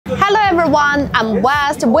everyone, I'm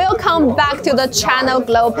West. Welcome back to the channel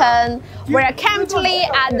Glopen. We're currently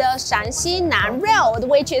at the Shanshan Road,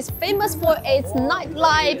 which is famous for its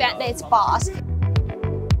nightlife and its bars.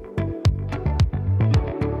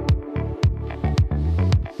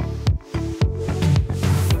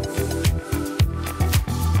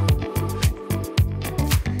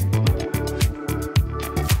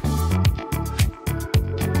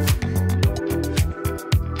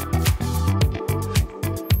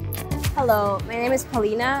 Hello, my name is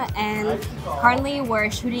Paulina and currently we're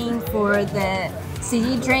shooting for the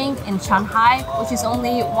City Drink in Shanghai, which is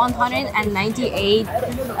only 198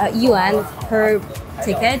 yuan per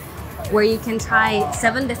ticket, where you can try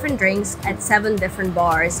 7 different drinks at 7 different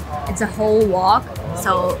bars. It's a whole walk,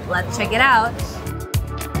 so let's check it out.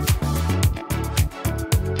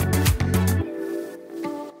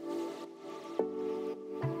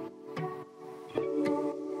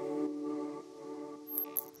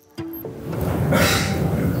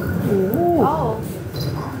 Oh.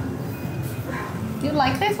 Do you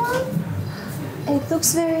like this one? It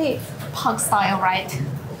looks very Punk style, right?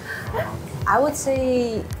 I would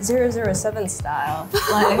say 007 style,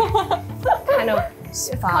 like kind of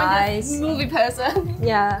spice. Kind of movie person.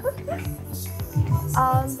 Yeah.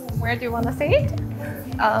 Where do you want to sit?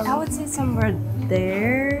 I would say somewhere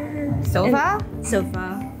there. Sofa?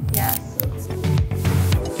 Sofa. Yes.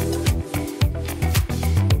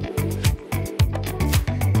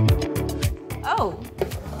 Oh,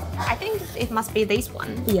 I think it must be this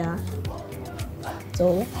one. Yeah.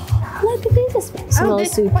 So, look at this small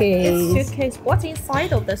suitcase. Suitcase. What's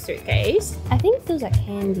inside of the suitcase? I think those are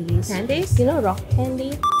candies. Candies? You know rock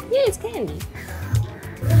candy? Yeah, it's candy.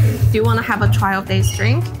 Do you want to have a try of this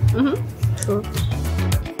drink? Mm-hmm. Sure.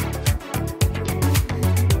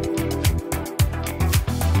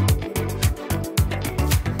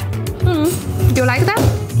 Do you like that?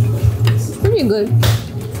 It's pretty good.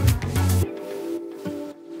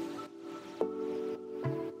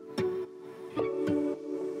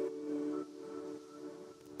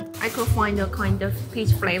 I could find a kind of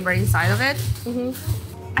peach flavor inside of it.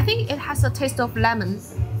 I think it has a taste of lemon.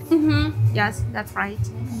 Yes, that's right.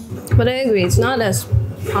 But I agree, it's not as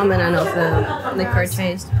prominent of a liquor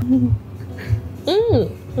taste. How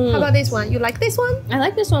about this one? You like this one? I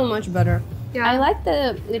like this one much better. Yeah. I like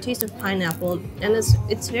the taste of pineapple, and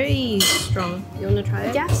it's very strong. You want to try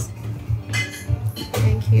it? Yes.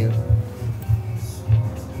 Thank you.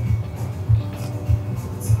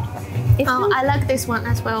 I like this one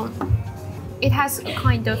as well. It has a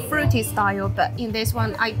kind of fruity style, but in this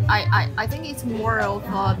one, I think it's more of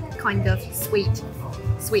a kind of sweet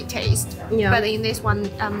taste. Yeah. But in this one,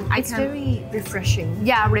 It's very refreshing.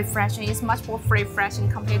 Yeah, refreshing. It's much more refreshing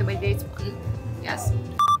compared with this one. Yes.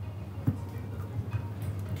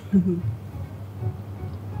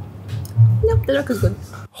 Nope, the look is good.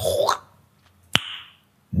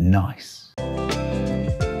 Nice.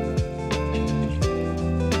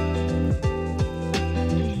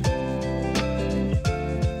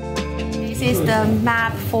 This is the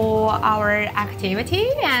map for our activity,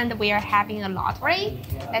 and we are having a lottery.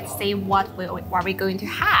 Let's see what we're going to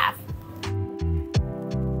have.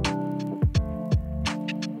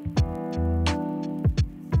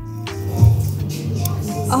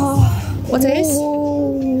 Oh, what is?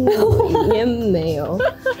 Mail.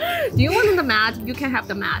 Do you want the mat? You can have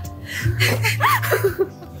the mat.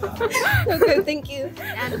 Okay, thank you.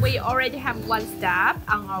 And we already have one step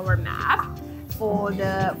on our map for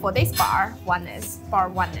this bar oneness.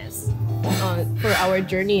 For our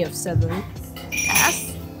journey of 7.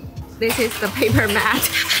 Yes. This is the paper mat.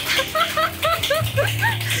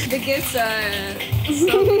 The gifts are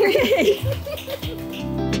so great.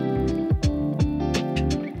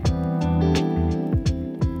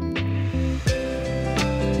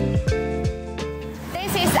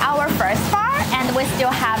 This is our first bar, and we still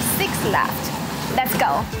have 6 left. Let's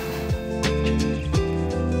go.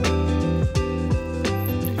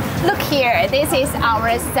 Look here, this is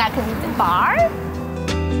our second bar.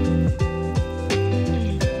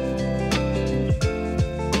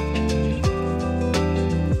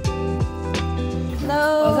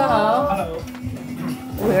 Hello.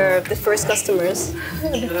 We're the first customers.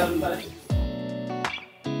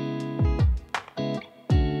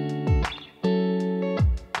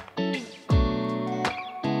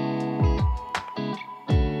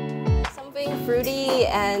 Something fruity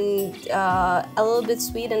and a little bit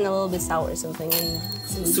sweet and a little bit sour. Something.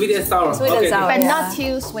 Sweet and sour. Sweet and sour. But yeah. not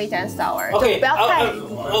too sweet and sour. Okay. So,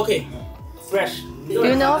 Okay. Fresh. do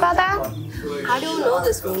you know about that? I don't know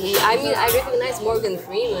this movie. I mean, I recognize Morgan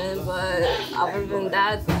Freeman, but other than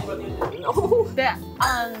that, no.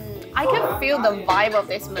 I can feel the vibe of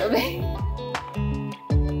this movie.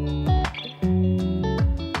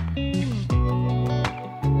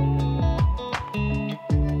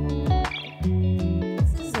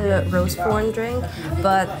 a rose corn drink,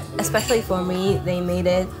 but especially for me, they made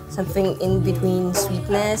it something in between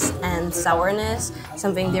sweetness and sourness,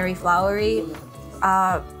 something very flowery.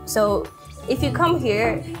 So if you come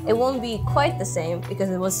here, it won't be quite the same because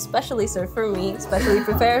it was specially served for me, specially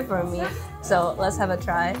prepared for me. So let's have a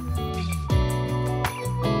try.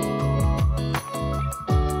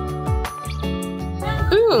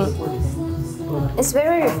 It's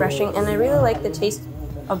very refreshing, and I really like the taste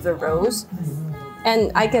of the rose.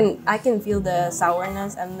 And I can feel the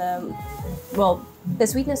sourness and the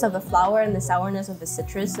sweetness of the flower and the sourness of the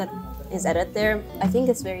citrus that is added there. I think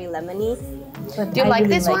it's very lemony. But Do you like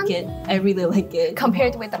really this one? I really like it.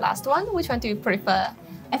 Compared with the last one, which one do you prefer?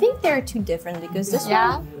 I think they're two different because this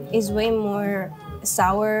one is way more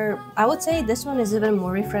sour. I would say this one is even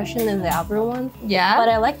more refreshing than the other one. Yeah. But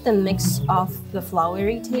I like the mix of the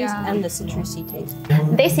flowery taste and the citrusy taste.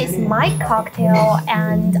 This is my cocktail,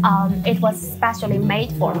 and it was specially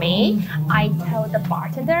made for me. I told the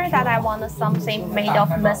bartender that I wanted something made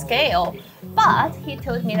of mezcal, but he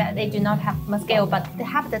told me that they do not have mezcal, but they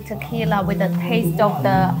have the tequila with the taste of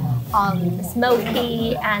the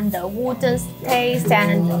smoky and the wooden taste.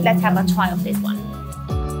 And let's have a try of this one.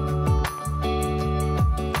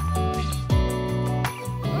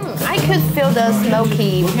 I could feel the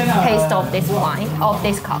smoky taste of this wine, of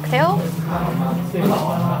this cocktail.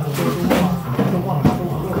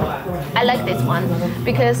 I like this one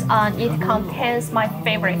because it contains my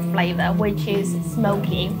favorite flavor, which is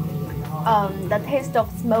smoky. The taste of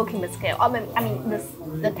smoky mezcal. I mean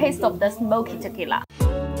the taste of the smoky tequila.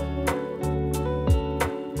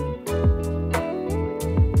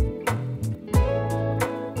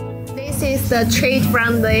 This is the treat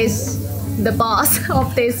from the boss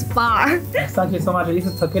of this bar. Thank you so much.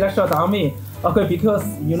 This tequila shot on me. Okay, because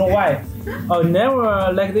you know why?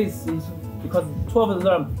 Never like this because two of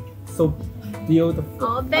them so beautiful.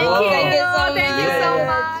 Oh, thank you. Thank you so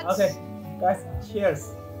much. Okay, guys,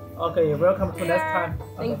 cheers. Okay, welcome to next time.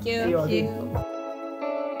 Okay, Thank you. see you Thank again. you.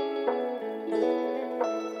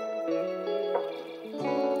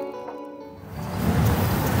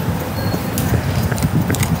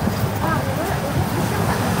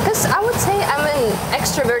 I would say I'm an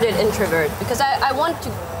extroverted introvert because I want to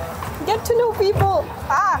get to know people.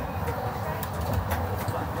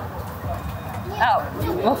 Oh,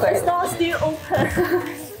 okay. It's not still open.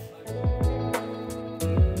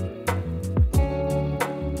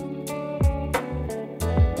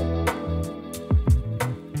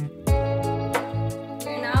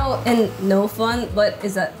 We're now in no fun, but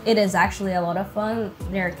it is actually a lot of fun.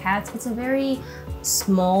 There are cats. It's a very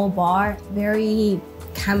small bar, very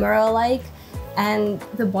camera-like, and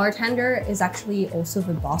the bartender is actually also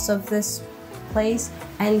the boss of this place,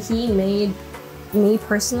 and he made me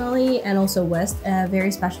personally and also West a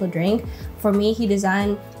very special drink. For me, he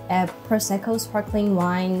designed a Prosecco sparkling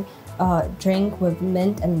wine drink with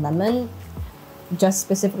mint and lemon. Just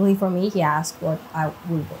specifically for me, he asked what I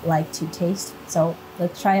would like to taste, so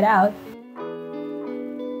let's try it out.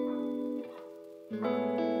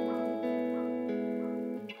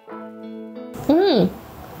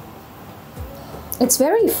 It's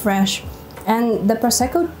very fresh, and the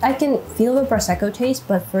Prosecco, I can feel the Prosecco taste,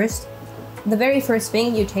 but the very first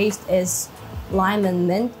thing you taste is lime and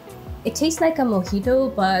mint. It tastes like a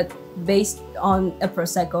mojito, but based on a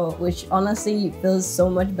Prosecco, which honestly feels so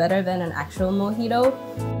much better than an actual mojito.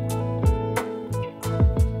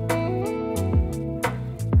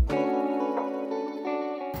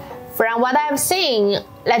 From what I'm seeing,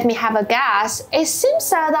 let me have a guess. It seems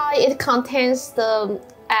that it contains the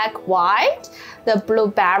egg white, the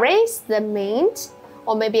blueberries, the mint,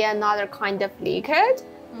 or maybe another kind of liquid.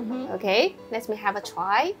 Okay, let me have a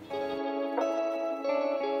try.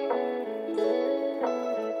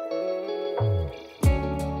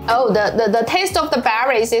 Oh, the taste of the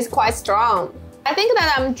berries is quite strong. I think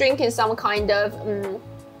that I'm drinking some kind of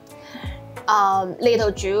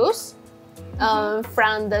little juice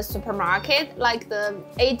from the supermarket, like the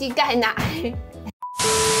AD 钙奶.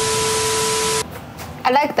 I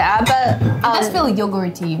like that, but It does feel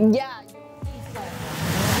yogurty. yeah.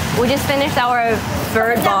 We just finished our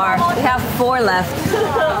third bar. We have 4 left.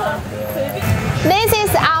 This is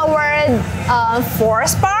our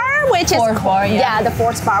fourth bar, which is Fourth bar, yeah. the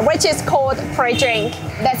fourth bar, which is called pre-drink.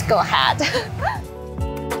 Let's go ahead.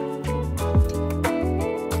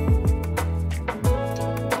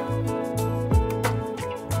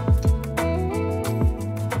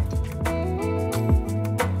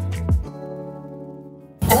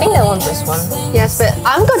 I think I want this one. Yes, but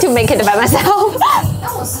I'm going to make it by myself.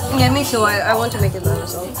 Yeah, me too. I want to make it by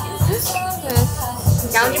myself.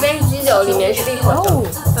 然后这边是鸡酒，里面是利口酒。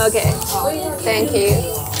Okay, thank you.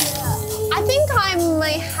 sometimes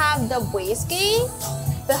I have the whiskey,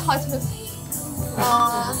 but how to?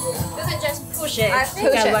 You can just push it.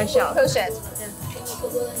 Push it.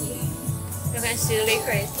 You can see the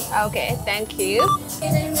liquor. Okay, thank you.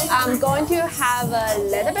 I'm going to have a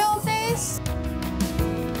little bit of this.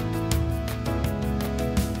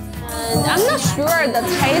 And I'm not sure the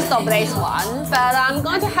taste of this one, but I'm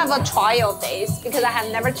going to have a try of this because I have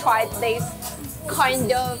never tried this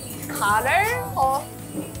kind of color of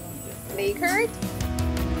liquor.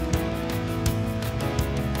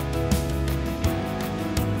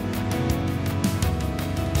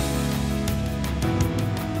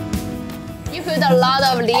 You put a lot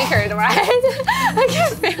of liquor, right? I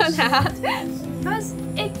can feel that. Because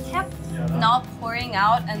it kept not pouring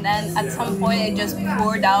out, and then at some point it just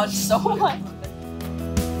poured out so much.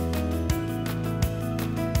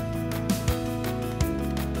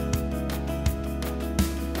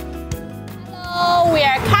 Hello, we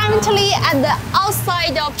are currently at the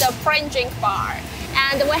outside of the French drink bar,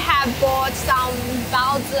 and we have bought some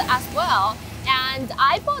baozi as well. And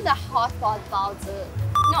I bought the hot pot baozi.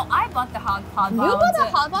 No, I bought the hot pot baozi. You bought the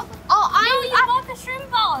hot pot? Oh, I bought the shrimp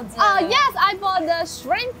baozi. Yes, I bought the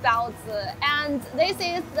shrimp baozi, and this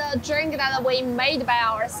is the drink that we made by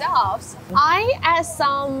ourselves. I add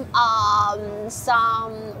some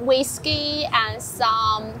whiskey and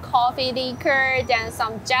some coffee liquor, then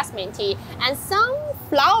some jasmine tea, and some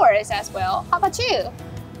flowers as well. How about you?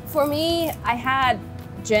 For me, I had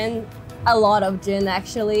gin. A lot of gin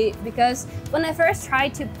actually, because when I first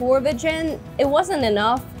tried to pour the gin, it wasn't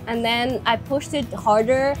enough, and then I pushed it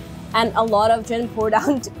harder and a lot of gin poured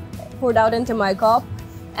out into my cup,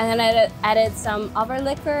 and then I added some other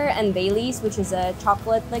liquor and Bailey's, which is a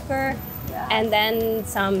chocolate liquor, and then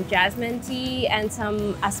some jasmine tea and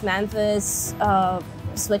some osmanthus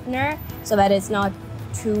sweetener so that it's not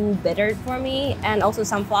too bitter for me, and also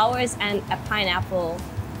some flowers and a pineapple.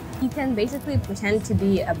 You can basically pretend to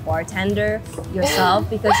be a bartender yourself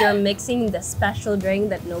because you're mixing the special drink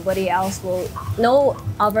that no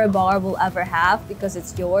other bar will ever have because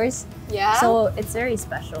it's yours. Yeah. So it's very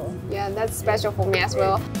special. Yeah, that's special for me as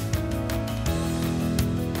well.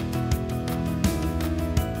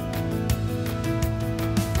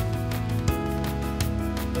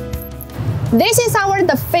 This is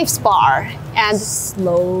the fifth bar, and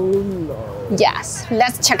Slow. yes,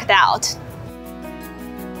 let's check it out.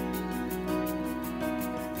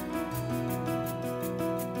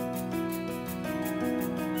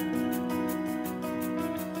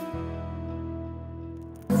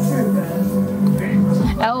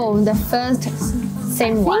 Oh, the first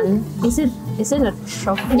same one. Is it a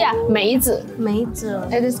chocolate? Yeah, 梅子. 梅子.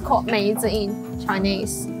 It is called 梅子 in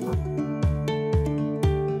Chinese.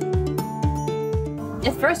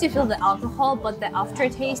 At first you feel the alcohol, but the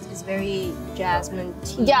aftertaste is very jasmine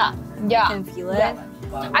tea. Yeah. You can feel it. Yeah.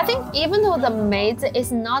 I think even though the 梅子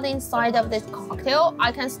is not inside of this cocktail,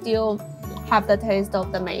 I can still have the taste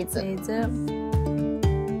of the 梅子. 梅子.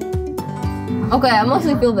 Okay, I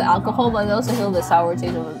mostly feel the alcohol, but I also feel the sour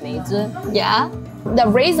taste of the 梅子. Yeah. The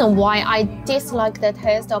reason why I dislike the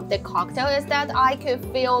taste of the cocktail is that I could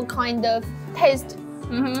feel kind of taste,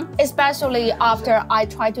 especially after I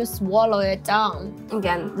try to swallow it down.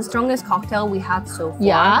 Again, the strongest cocktail we had so far.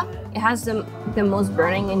 Yeah. It has the most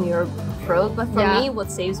burning in your throat, but for me, what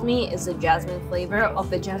saves me is the jasmine flavor of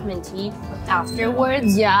the jasmine tea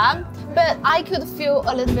afterwards. Yeah, but I could feel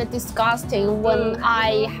a little bit disgusting when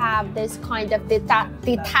I have this kind of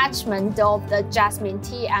detachment of the jasmine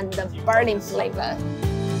tea and the burning flavor.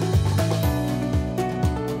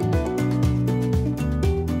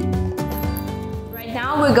 Right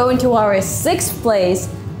now, we're going to our sixth place,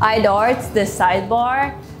 iDarts, the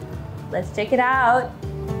sidebar. Let's check it out.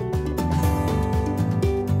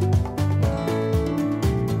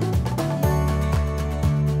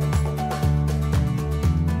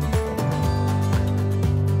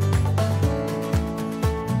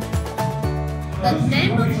 The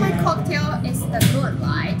name of my cocktail is the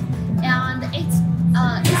Nightlife, and it's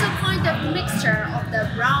a kind of mixture of the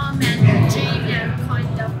rum and the gin and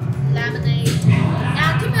kind of lemonade.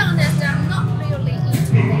 And to be honest, I'm not really into this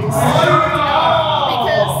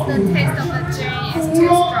because the taste of the gin is too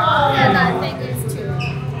strong, and I think it's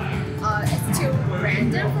too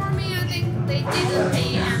random for me. I think they didn't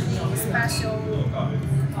pay any special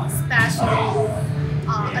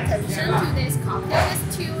attention to this cocktail.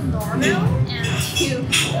 It's too normal and too,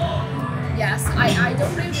 yes, I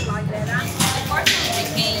don't really like it. Unfortunately, the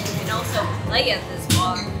game you can also play at this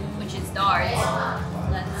bar, which is darts.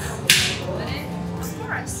 Let's put it. Of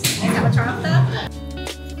course. Let's have a try of that.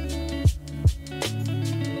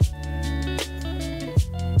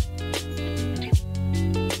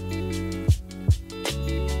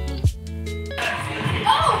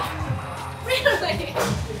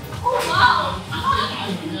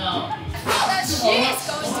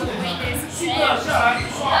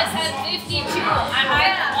 I said 52. I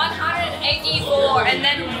had 184, and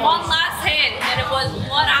then one last hit, and it was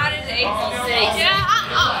 186. Yeah,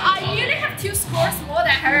 I usually have 2 scores more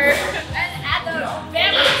than her, and at the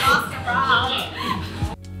very last round.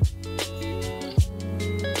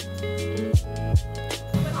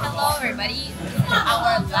 Hello everybody, this is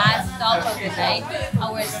our last stop of the day,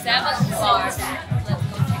 our 7th bar. Let's go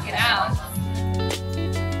check it out.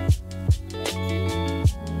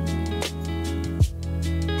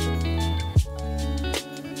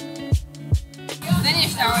 We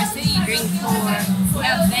finished our city drink tour. We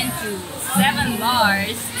have been to 7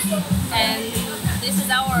 bars, and this is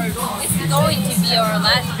going to be our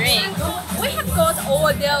last drink. We have got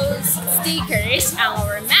all those stickers on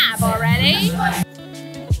our map already.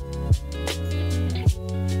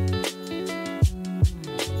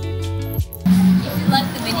 If you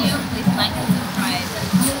liked the video, please like and subscribe.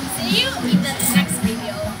 See you in the next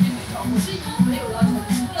video.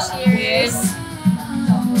 Cheers!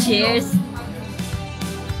 Cheers!